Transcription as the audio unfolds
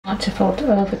I have to fold it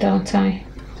over, don't I?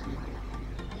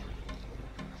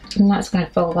 And that's going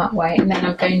to fold that way, and then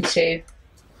I'm going to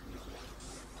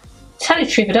tell you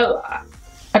the truth,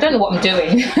 I don't know what I'm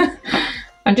doing.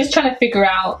 I'm just trying to figure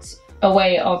out a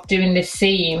way of doing this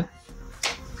seam.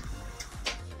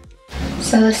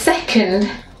 So the second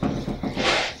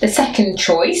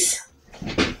choice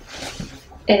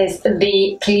is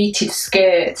the pleated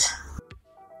skirt.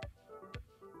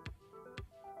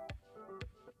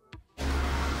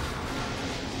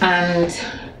 And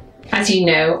as you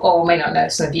know, or may not know,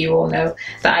 some of you all know,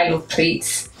 that I love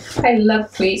pleats. I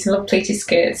love pleats, I love pleated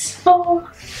skirts. Oh.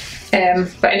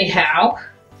 But anyhow,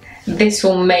 this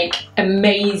will make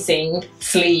amazing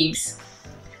sleeves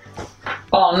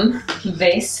on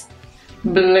this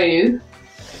blue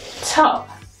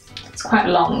top. It's quite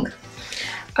long.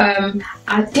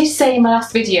 I did say in my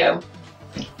last video,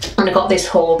 when I got this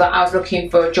haul, that I was looking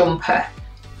for a jumper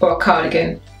or a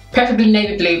cardigan, preferably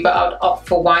navy blue, but I'd opt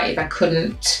for white if I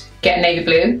couldn't get navy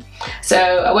blue. So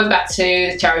I went back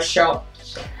to the charity shop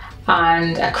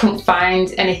and I couldn't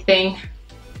find anything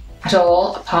at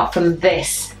all apart from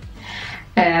this,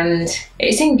 and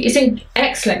it's in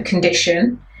excellent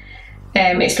condition.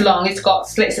 It's long, it's got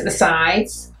slits at the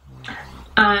sides,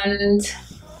 and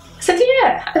I said,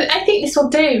 yeah, I think this will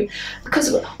do,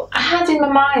 because I had in my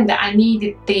mind that I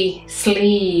needed the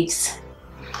sleeves.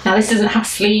 Now this doesn't have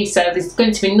sleeves, so there's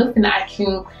going to be nothing that I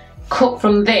can cut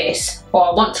from this, or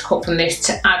I want to cut from this,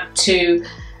 to add to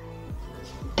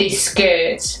the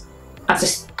skirt as a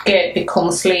skirt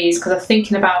becomes sleeves, because I'm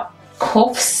thinking about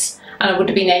cuffs and I would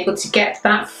have been able to get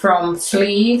that from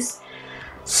sleeves.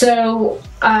 So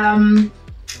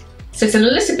so it's a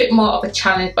little bit more of a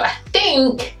challenge, but I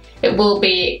think it will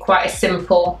be quite a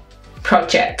simple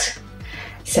project,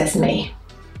 says me.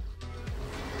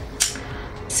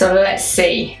 So let's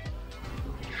see.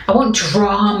 I want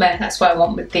drama, that's what I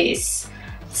want with these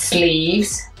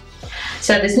sleeves.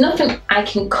 So there's nothing I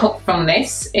can cut from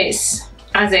this, it's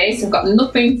as is. I've got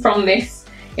nothing from this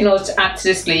in order to add to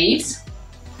the sleeves.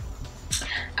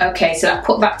 Okay, so I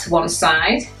put that to one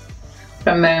side for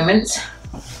a moment,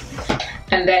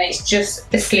 and then it's just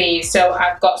the sleeves. So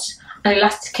I've got an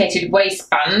elasticated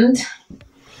waistband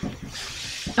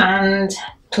and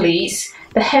pleats.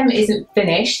 The hem isn't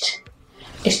finished,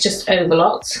 it's just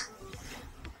overlocked.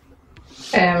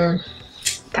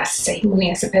 That's saving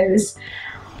money, I suppose.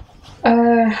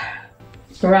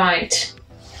 Right,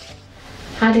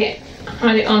 add it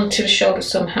onto the shoulder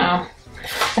somehow.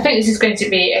 I think this is going to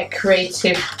be a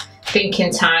creative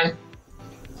thinking time.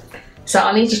 So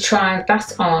I'll need to try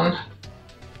that on,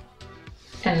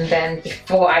 and then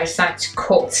before I decide to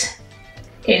cut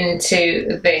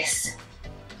into this.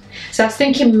 So I was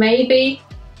thinking maybe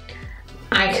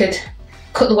I could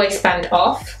cut the waistband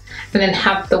off and then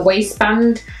have the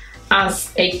waistband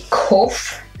as a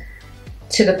cuff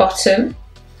to the bottom.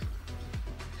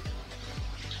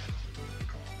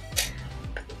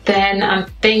 Then I'm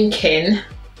thinking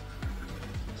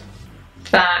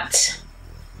that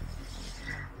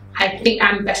I think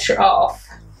I'm better off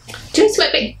doing something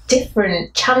a bit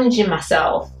different, challenging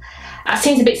myself. That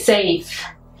seems a bit safe,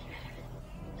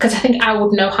 because I think I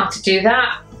would know how to do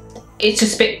that. It's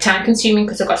just a bit time consuming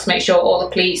because I've got to make sure all the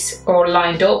pleats are all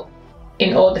lined up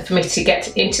in order for me to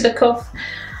get into the cuff.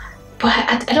 But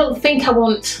I don't think I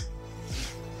want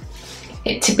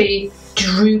it to be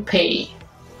droopy.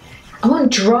 I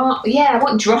want drama, yeah, I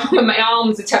want drama. My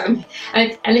arms are telling me.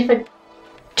 And if I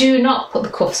do not put the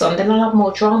cuffs on, then I'll have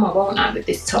more drama, won't I, with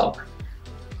this top?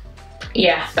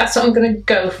 Yeah, that's what I'm going to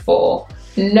go for.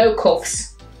 No cuffs.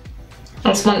 I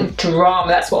just want drama.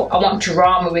 That's what I want,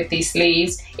 drama with these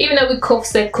sleeves. Even though with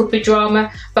cuffs there could be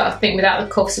drama, but I think without the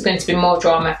cuffs there's going to be more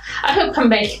drama. I hope I'm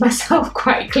making myself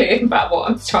quite clear about what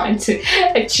I'm trying to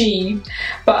achieve.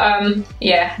 But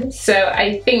yeah, so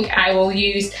I think I will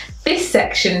use this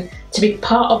section to be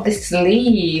part of the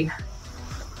sleeve.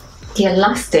 The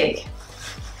elastic.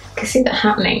 I can see that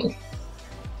happening.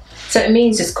 So it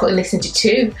means just cutting this into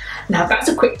two. Now that's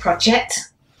a quick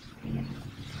project.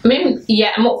 I mean,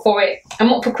 yeah, I'm up for it.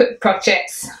 I'm up for quick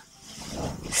projects.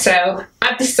 So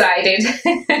I've decided.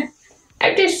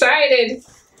 I've decided.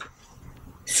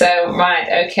 So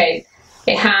right, okay.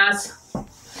 It has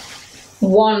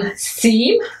one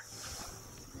seam.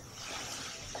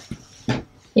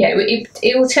 Yeah,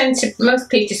 it will tend to,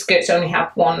 most pleated skirts only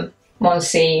have one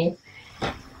seam.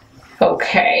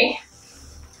 Okay.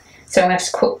 So I'm going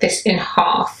to cut this in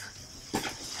half.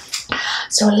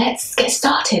 So let's get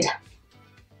started.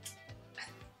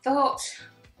 Thought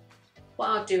what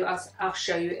I'll do is I'll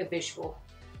show you a visual.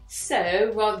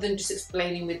 So rather than just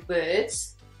explaining with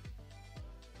words,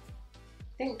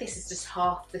 I think this is just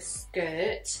half the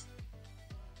skirt.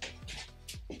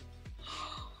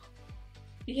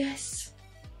 Yes.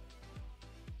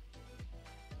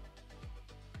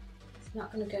 It's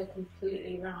not going to go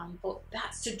completely round, but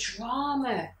that's the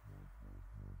drama.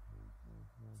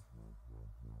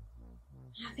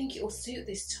 I think it will suit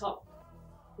this top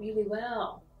really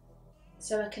well.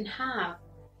 So I can have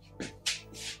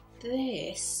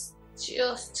this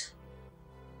just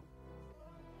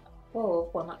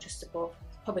above, well not just above,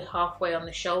 probably halfway on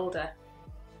the shoulder.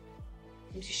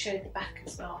 And to show the back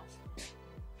as well.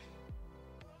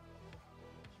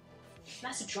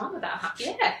 That's a drama that I have,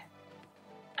 yeah.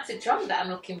 That's a drama that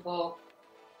I'm looking for.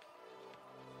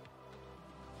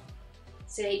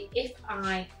 See, if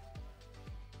I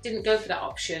didn't go for that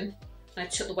option and I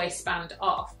took the waistband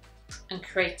off and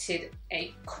created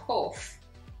a cuff,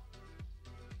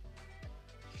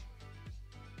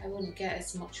 I wouldn't get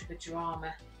as much of a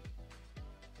drama.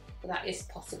 But that is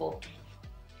possible.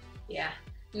 Yeah.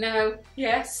 No,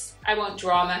 yes, I want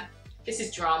drama. This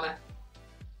is drama.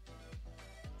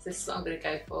 So this is what I'm going to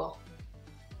go for.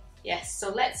 Yes, so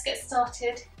let's get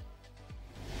started.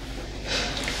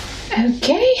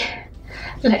 Okay,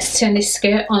 let's turn this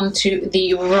skirt onto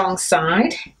the wrong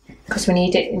side because we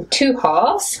need it in 2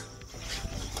 halves.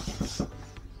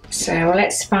 So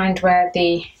let's find where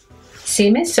the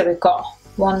seam is. So we've got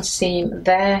 1 seam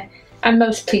there, and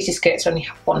most pleated skirts only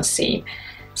have 1 seam.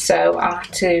 So I'll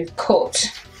have to cut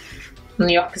on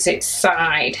the opposite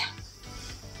side.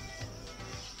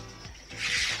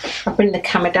 I'll bring the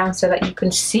camera down so that you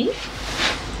can see.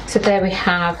 So there we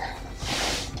have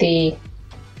the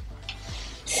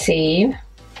seam,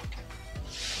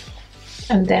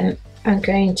 and then I'm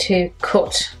going to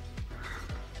cut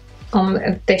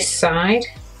on this side.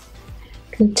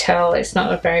 You can tell it's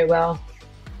not a very well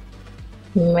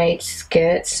made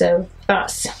skirt, so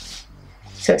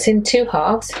it's in 2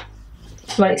 halves.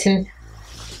 Well, it's in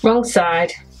wrong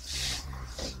side.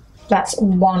 That's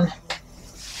 1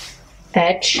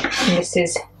 edge, and this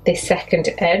is the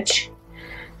 2nd edge.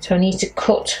 So I need to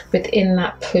cut within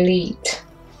that pleat.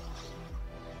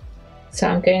 So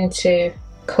I'm going to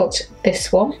cut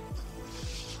this one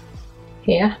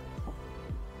here.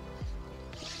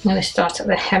 I'm going to start at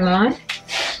the hemline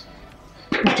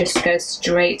and just go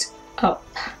straight up,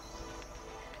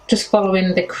 just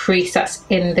following the crease that's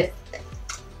in the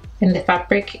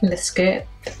fabric, in the skirt,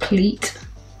 the pleat.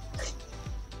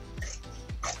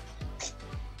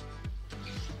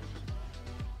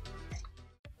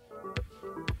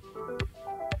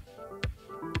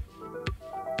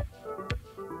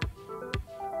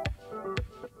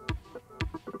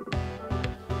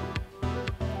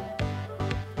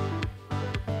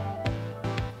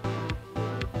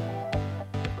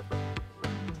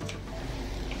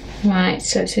 Right,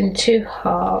 so it's in 2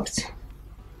 halves.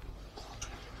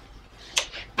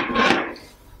 I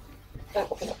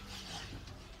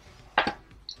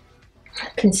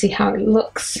can see how it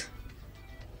looks.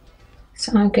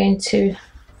 So I'm going to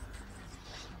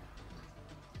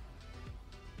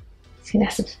see,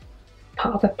 that's a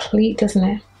part of a pleat, doesn't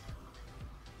it?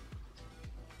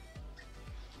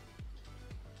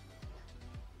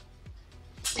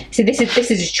 See, this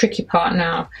is a tricky part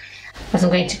now, as I'm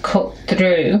going to cut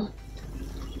through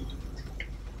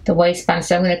the waistband.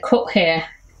 So I'm going to cut here,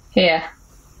 yeah.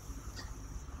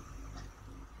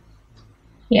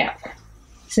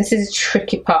 So this is a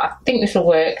tricky part. I think this will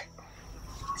work.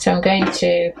 So I'm going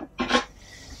to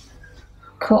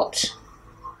cut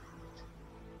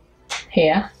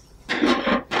here.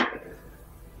 I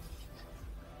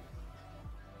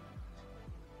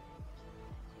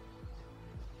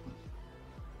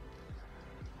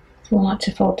want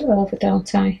to fold it over,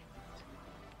 don't I?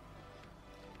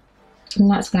 And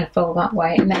that's going to fold that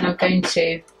way, and then I'm going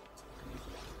to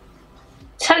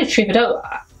tell you the truth,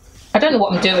 I don't know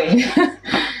what I'm doing.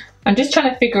 I'm just trying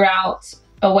to figure out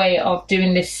a way of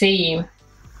doing this seam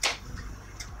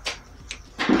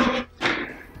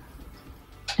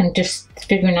and just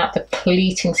figuring out the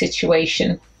pleating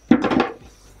situation.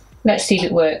 Let's see if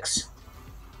it works.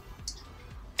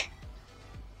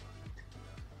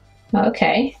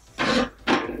 Okay, I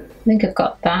think I've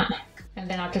got that, and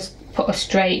then I'll just put a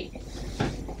straight,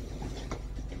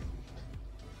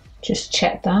 just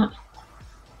check that.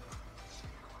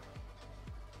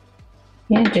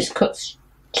 Yeah, just cut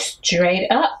straight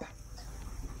up.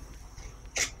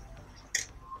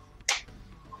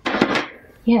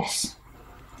 Yes.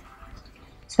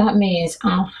 So that means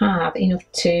I'll have enough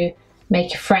to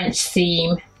make a French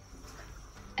seam,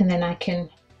 and then I can,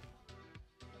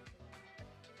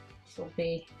 this will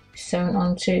be sewn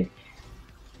onto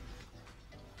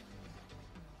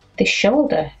the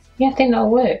shoulder. Yeah, I think that'll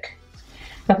work.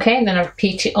 Okay, and then I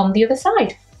repeat it on the other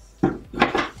side.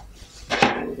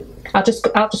 I'll just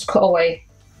cut away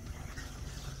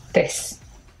this.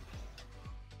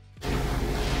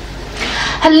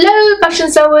 Hello fashion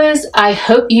sewers, I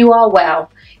hope you are well.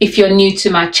 If you're new to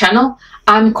my channel,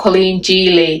 I'm Colleen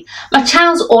G. Lee. My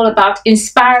channel's all about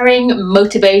inspiring,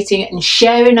 motivating and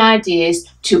sharing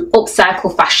ideas to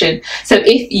upcycle fashion. So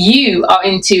if you are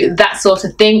into that sort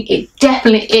of thing, it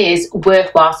definitely is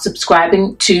worthwhile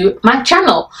subscribing to my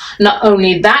channel. Not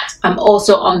only that, I'm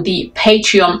also on the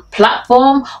Patreon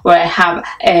platform where I have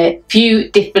a few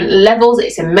different levels.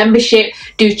 It's a membership.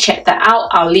 Do check that out.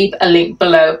 I'll leave a link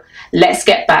below. Let's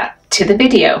get back to the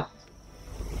video.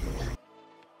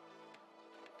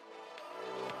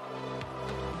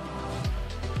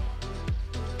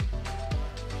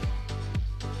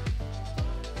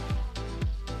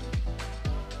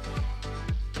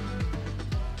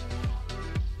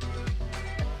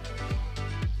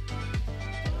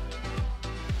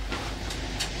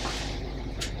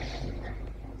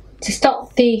 To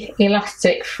stop the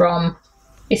elastic from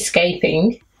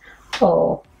escaping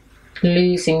or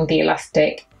losing the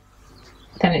elastic,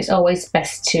 then it's always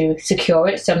best to secure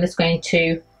it. So I'm just going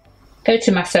to go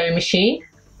to my sewing machine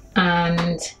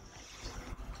and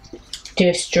do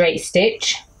a straight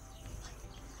stitch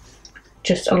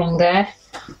just along there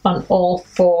on all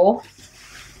four.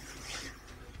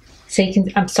 So you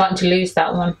can, I'm starting to lose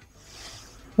that one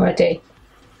already.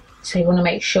 So you want to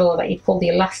make sure that you pull the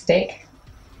elastic,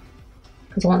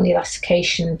 because I want the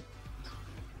elastication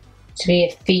to be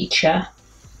a feature.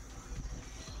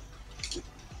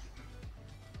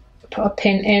 Put a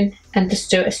pin in and just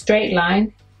do a straight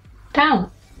line down.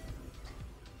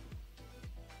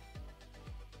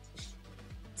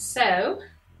 So,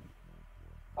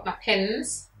 got my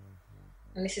pins,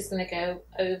 and this is going to go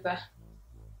over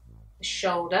the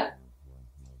shoulder,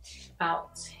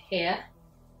 out here.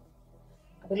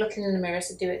 I'll be looking in the mirror,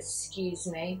 so do excuse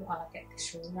me while I get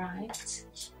this right.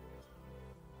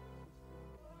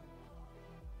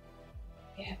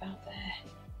 Yeah, about there.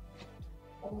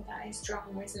 Oh, that is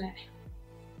drama, isn't it?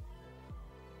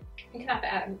 You can have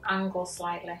it at an angle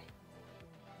slightly.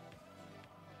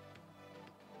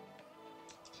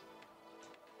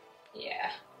 Yeah,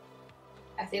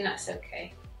 I think that's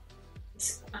okay.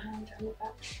 And on the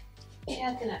back.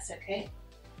 Yeah, I think that's okay.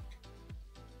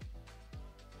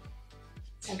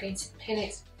 So I'm going to pin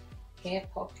it here,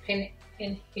 put a pin it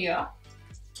in here.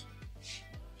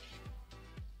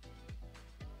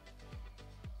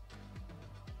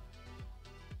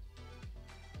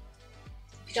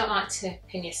 If you don't like to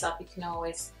pin yourself, you can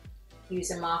always use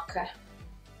a marker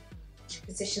to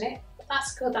position it. But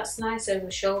that's good, that's nice over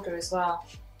the shoulder as well.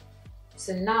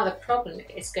 So now the problem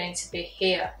is going to be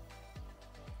here.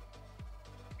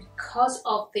 Because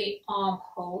of the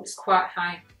armhole, it's quite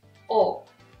high up,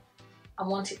 I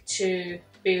want it to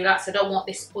be relaxed. I don't want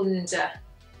this under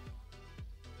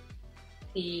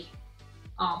the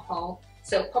armhole.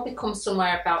 So it'll probably come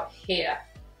somewhere about here.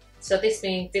 So this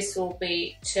means this will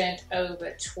be turned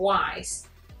over twice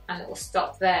and it will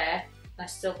stop there. I've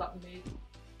still got movement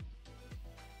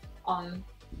on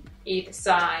either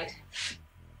side.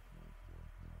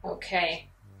 Okay,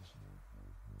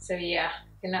 so yeah,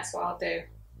 I think that's what I'll do.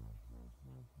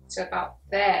 So about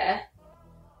there,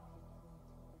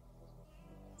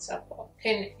 so I'll put a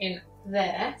pin in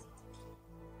there.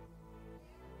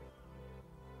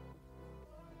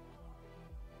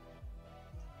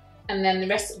 And then the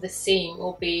rest of the seam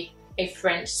will be a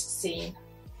French seam.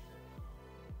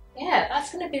 Yeah,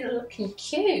 that's going to be looking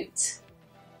cute.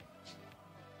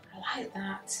 I like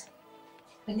that.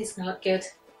 I think it's going to look good.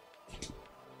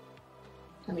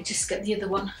 Let me just get the other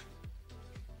one.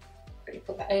 Let me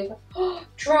put that over. Oh,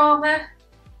 drama!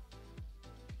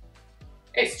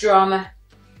 It's drama.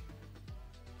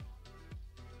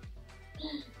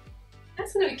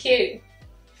 That's going to be cute.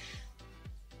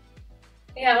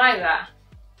 Yeah, I like that.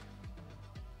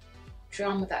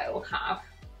 Drama that it will have.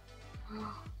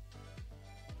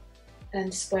 And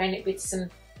just wearing it with some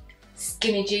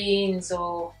skinny jeans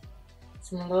or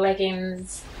some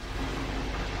leggings.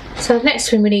 So the next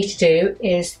thing we need to do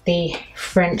is the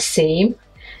French seam.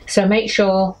 So make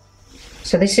sure,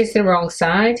 so this is the wrong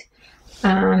side,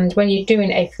 and when you're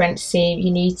doing a French seam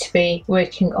you need to be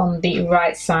working on the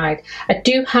right side. I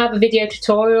do have a video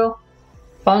tutorial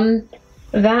on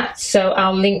that, so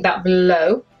I'll link that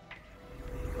below.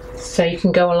 So you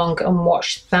can go along and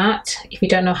watch that if you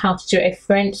don't know how to do a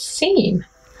French seam.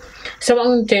 So what I'm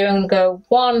going to do, I'm going to go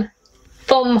one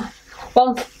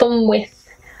thumb width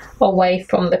away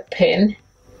from the pin,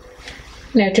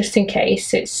 just in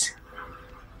case it's,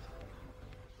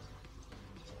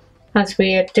 as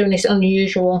we are doing this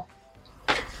unusual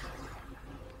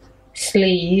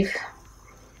sleeve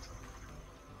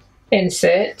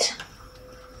insertion,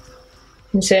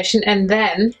 and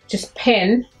then just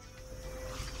pin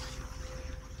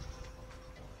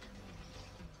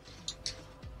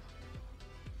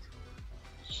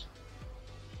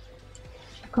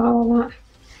all that.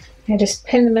 I just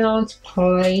pin them all into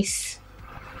place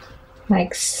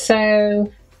like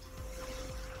so.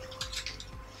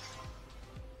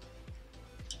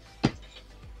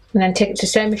 And then take it to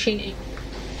sewing machine.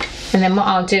 And then what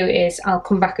I'll do is I'll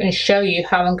come back and show you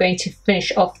how I'm going to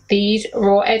finish off these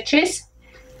raw edges.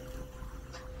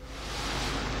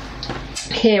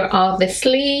 Here are the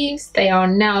sleeves. They are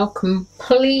now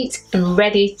complete and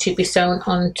ready to be sewn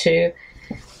onto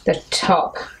the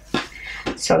top.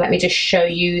 So let me just show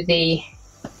you the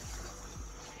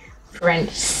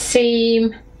French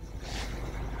seam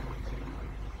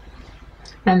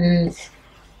and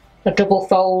a double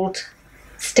fold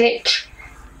stitch.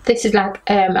 This is like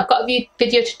I've got a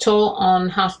video tutorial on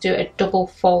how to do a double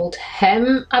fold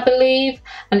hem, I believe,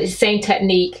 and it's the same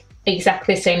technique,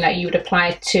 exactly the same that you would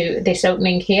apply to this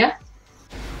opening here.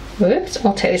 Whoops,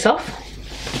 I'll take this off.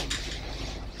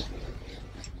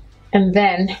 And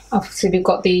then obviously we've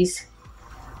got these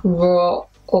raw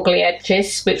ugly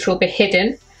edges which will be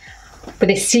hidden with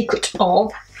the secret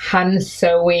of hand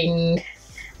sewing,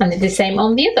 and the same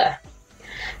on the other.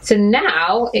 So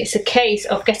now it's a case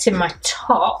of getting my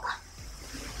top,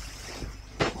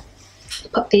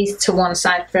 put these to one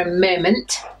side for a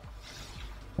moment,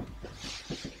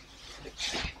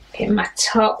 get my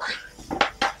top,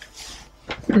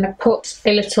 and I put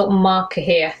a little marker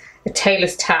here, a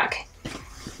tailor's tag.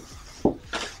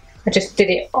 I just did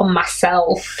it on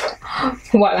myself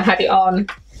while I had it on.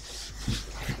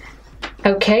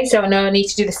 Okay, so now I need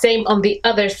to do the same on the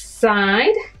other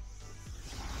side.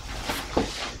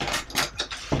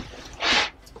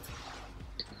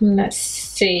 Let's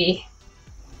see.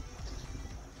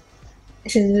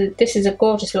 This is a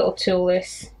gorgeous little tool,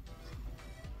 this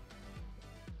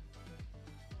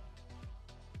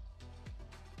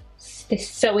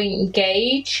sewing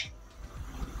gauge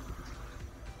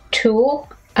tool.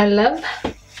 I love.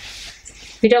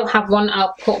 If you don't have one,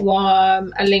 I'll put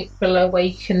a link below where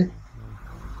you can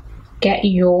get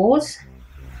yours.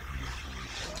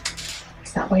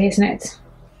 It's that way, isn't it?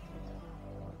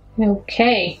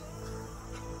 Okay.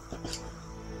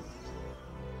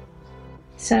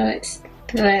 So it's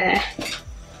there.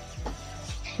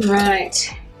 Right.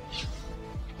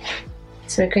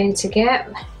 So we're going to get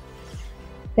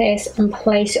this and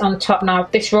place it on top. Now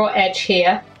this raw edge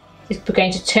here, is we're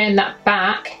going to turn that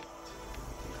back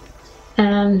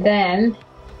and then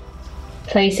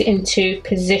place it into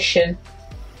position.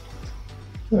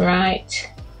 Right.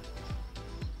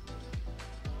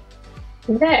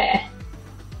 There.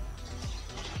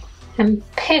 And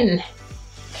pin.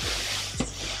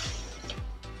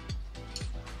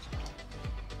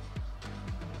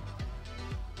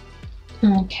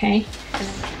 Okay,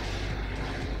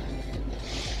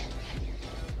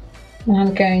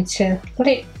 I'm going to let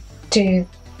it do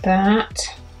that,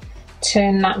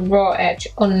 turn that raw edge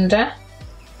under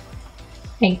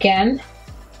again,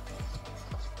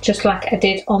 just like I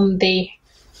did on the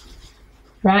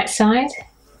right side,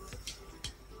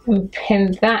 and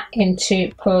pin that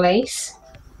into place.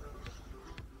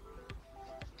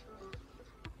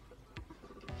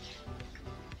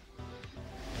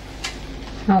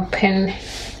 I'll pin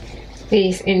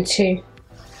these into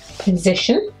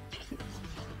position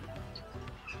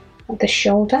at the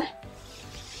shoulder.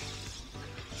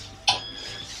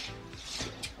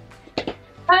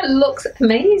 That looks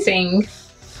amazing.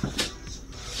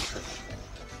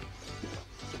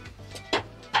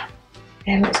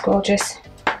 Yeah, it looks gorgeous.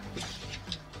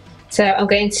 So I'm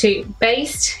going to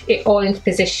baste it all into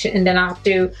position, and then I'll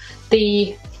do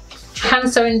the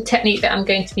hand sewing technique that I'm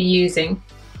going to be using.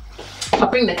 I'll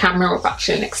bring the camera up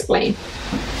actually and explain.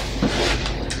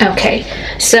 Okay,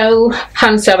 so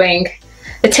hand sewing.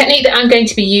 The technique that I'm going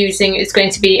to be using is going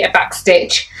to be a back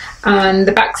stitch, and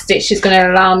the back stitch is going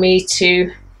to allow me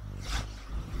to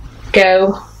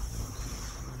go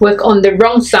work on the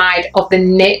wrong side of the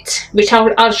knit, which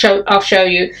I'll show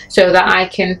you, so that I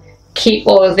can keep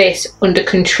all of this under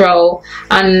control,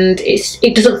 and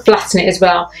it doesn't flatten it as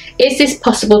well. Is this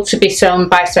possible to be sewn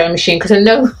by sewing machine? Because I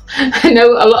know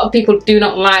a lot of people do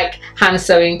not like hand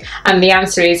sewing, and the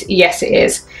answer is yes, it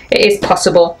is. It is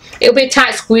possible. It'll be a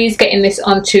tight squeeze getting this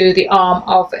onto the arm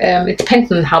of it depends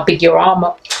on how big your arm,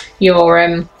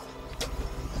 your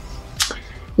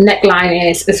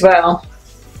neckline is as well,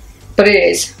 but it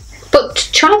is. But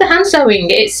try the hand sewing.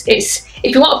 It's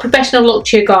if you want a professional look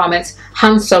to your garments,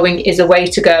 hand sewing is a way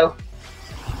to go.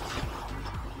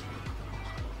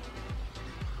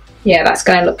 Yeah, that's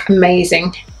going to look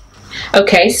amazing.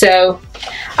 Okay, so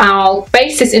I'll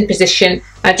base this in position.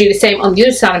 I'll do the same on the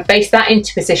other side and base that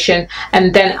into position,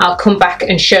 and then I'll come back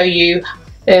and show you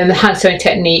the hand sewing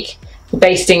technique,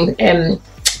 basting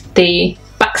the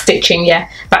back stitching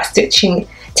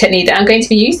technique that I'm going to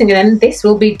be using, and then this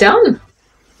will be done.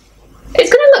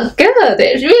 It's going to look good.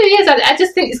 It really is. I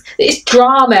just think it's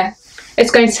drama.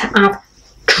 It's going to have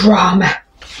drama.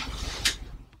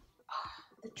 Oh,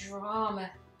 the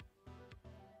drama.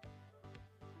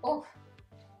 Oh,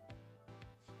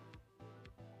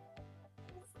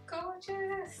 it's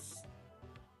gorgeous.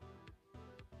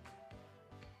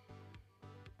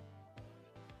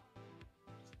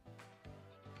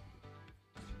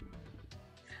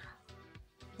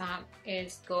 That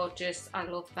is gorgeous. I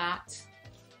love that.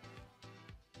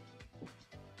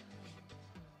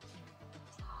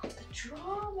 Oh, the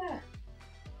drama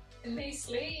in these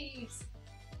sleeves.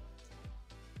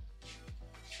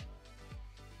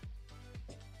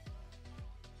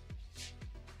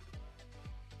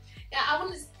 Yeah, I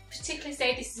wouldn't particularly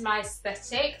say this is my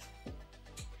aesthetic,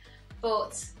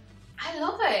 but I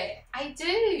love it. I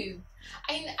do.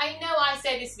 I know I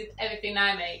say this with everything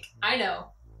I make. I know.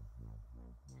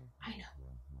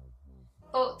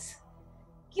 But,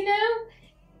 you know,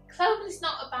 clothing is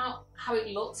not about how it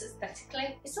looks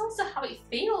aesthetically, it's also how it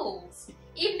feels.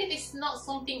 Even if it's not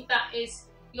something that is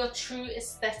your true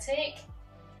aesthetic,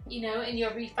 you know, and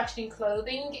you're refashioning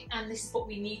clothing and this is what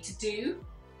we need to do,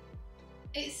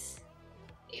 it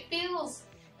feels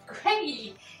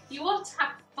great. You want to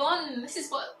have fun. This is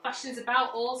what fashion's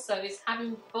about also, is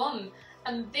having fun.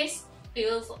 And this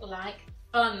feels like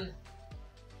fun.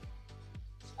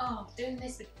 Oh, doing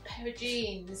this with a pair of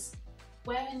jeans.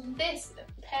 Wearing this with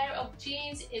a pair of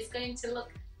jeans is going to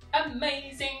look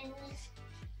amazing.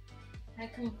 I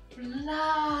can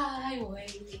fly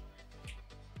away.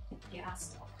 Yeah, I'll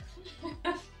stop.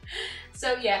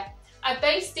 So yeah, I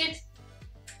basted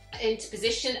into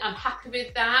position. I'm happy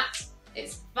with that.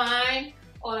 It's fine.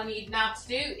 All I need now to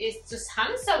do is just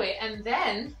hand sew it, and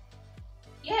then,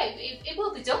 yeah, it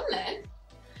will be done then.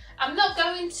 I'm not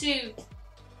going to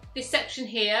this section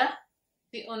here,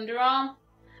 the underarm,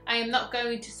 I am not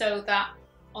going to sew that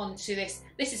onto this.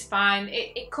 This is fine,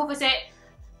 it covers it.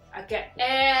 I get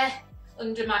air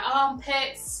under my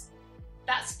armpits,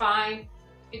 that's fine.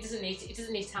 It doesn't need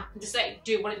to happen, just let it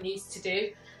do what it needs to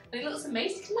do. And it looks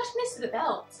amazing. Can you imagine this with a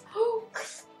belt? Oh,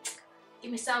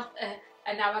 give myself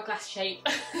an hourglass shape.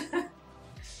 Yes,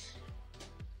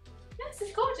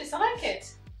 it's gorgeous, I like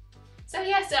it. So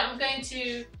yeah, so I'm going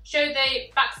to show the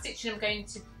back stitching I'm going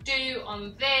to do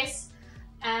on this,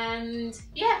 and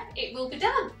yeah, it will be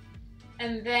done.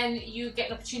 And then you get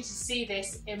an opportunity to see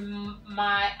this in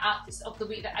my outfits of the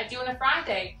week that I do on a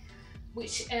Friday,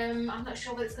 which I'm not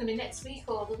sure whether it's going to be next week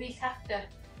or the week after,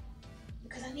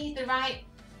 because I need the right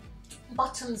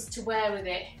bottoms to wear with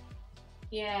it.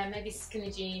 Yeah, maybe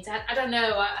skinny jeans, I don't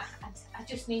know, I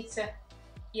just need to,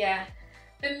 yeah.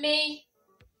 For me,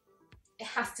 it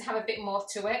has to have a bit more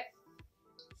to it.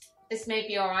 This may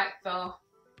be alright for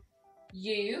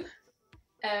you,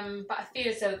 but I feel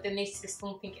as though there needs to be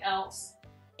something else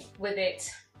with it.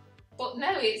 But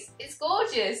no, it's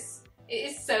gorgeous.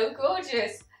 It is so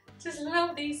gorgeous. Just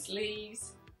love these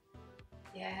sleeves.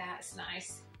 Yeah, it's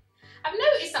nice. I've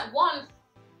noticed that one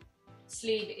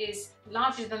sleeve is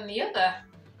larger than the other,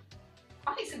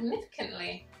 quite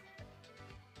significantly.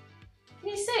 Can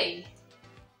you see?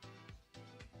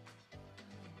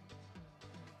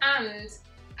 And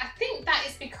I think that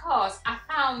is because I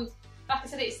found, like I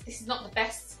said, this is not the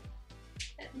best.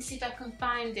 Let me see if I can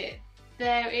find it.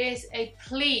 There is a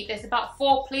pleat, there's about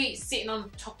 4 pleats sitting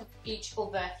on top of each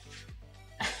other.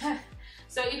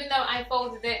 So even though I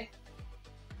folded it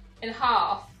in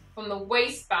half from the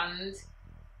waistband,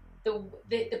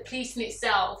 the pleating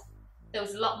itself, there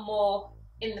was a lot more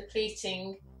in the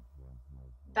pleating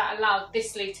that allowed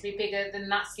this sleeve to be bigger than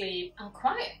that sleeve, and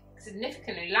quite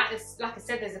significantly. Like I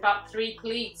said, there's about 3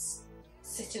 pleats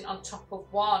sitting on top of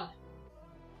one,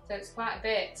 so it's quite a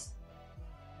bit.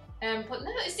 But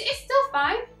no, it's still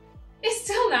fine. It's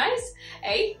still nice.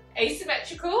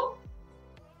 Asymmetrical.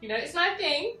 You know, it's my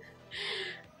thing.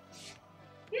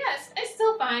 Yeah, it's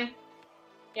still fine.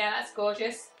 Yeah, that's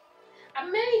gorgeous. I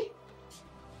may,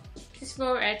 this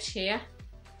raw edge here,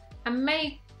 I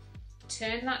may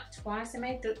turn that twice. I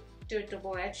may do a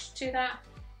double edge to that.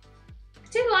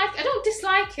 I don't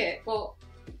dislike it, but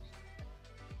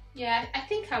yeah, I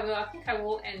think I will. I think I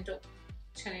will end up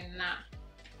turning that.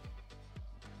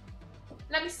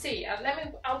 Let me see.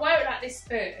 I'll wear it like this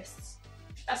first.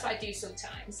 That's what I do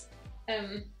sometimes,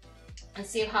 and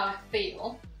see how I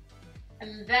feel,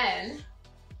 and then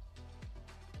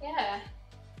yeah,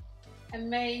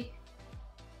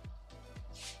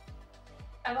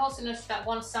 I've also noticed that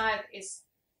one side is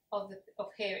of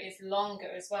here is longer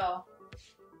as well,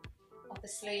 of the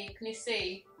sleeve. Can you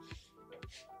see?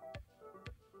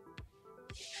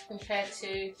 Compared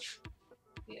to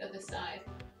the other side.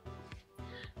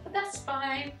 But that's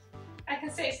fine. I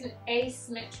can say it's an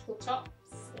asymmetrical top,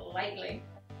 slightly.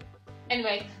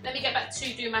 Anyway, let me get back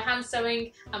to doing my hand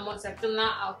sewing, and once I've done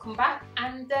that, I'll come back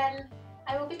and then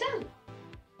I will be done.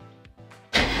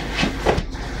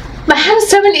 My hand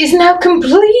sewing is now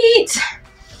complete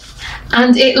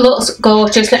and it looks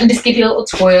gorgeous. Let me just give you a little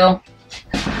twirl.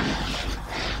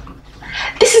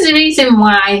 This is the reason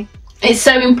why it's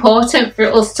so important for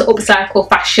us to upcycle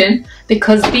fashion,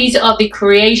 because these are the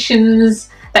creations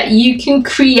that you can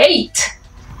create.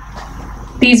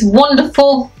 These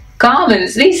wonderful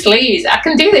garments, these sleeves. I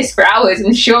can do this for hours,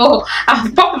 I'm sure. I'll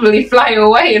probably fly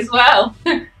away as well.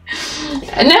 No,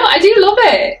 I do love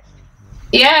it.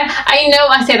 Yeah, I know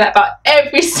I say that about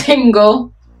every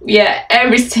single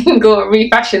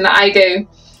refashion that I do.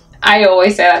 I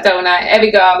always say that, don't I?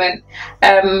 Every garment.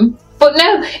 But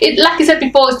no, like I said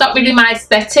before, it's not really my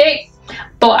aesthetic.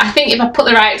 But I think if I put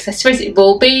the right accessories, it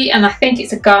will be. And I think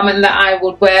it's a garment that I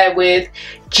would wear with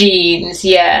jeans.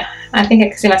 Yeah, I think I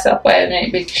can see myself wearing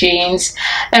it with jeans.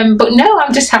 But no,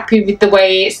 I'm just happy with the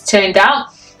way it's turned out.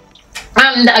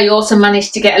 And I also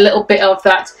managed to get a little bit of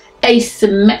that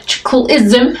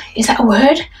asymmetricalism, is that a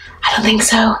word? I don't think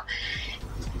so,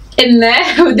 in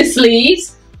there with the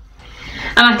sleeves.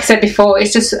 And like I said before,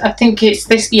 it's just, I think it's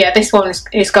this, yeah, this one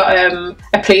it's got a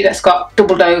pleat that's got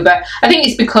doubled over. I think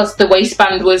it's because the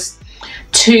waistband was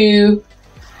too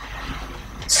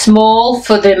small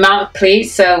for the amount of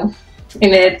pleats, so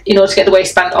in order to get the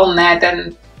waistband on there,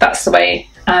 then that's the way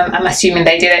I'm assuming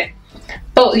they did it.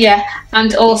 But yeah,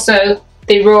 and also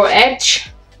the raw edge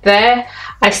there,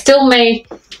 I still may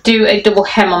do a double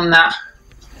hem on that.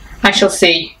 I shall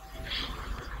see.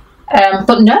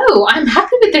 But no, I'm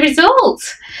happy with the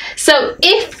results. So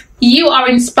if you are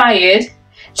inspired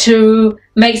to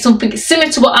make something similar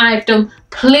to what I've done,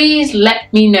 please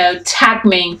let me know, tag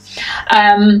me.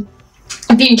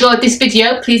 If you enjoyed this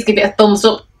video, please give it a thumbs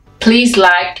up. Please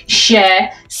like,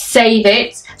 share, save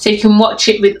it so you can watch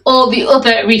it with all the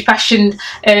other refashion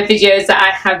videos that I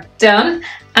have done.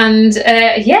 And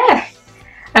yeah,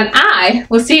 and I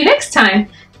will see you next time.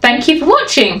 Thank you for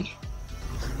watching.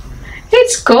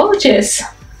 It's gorgeous.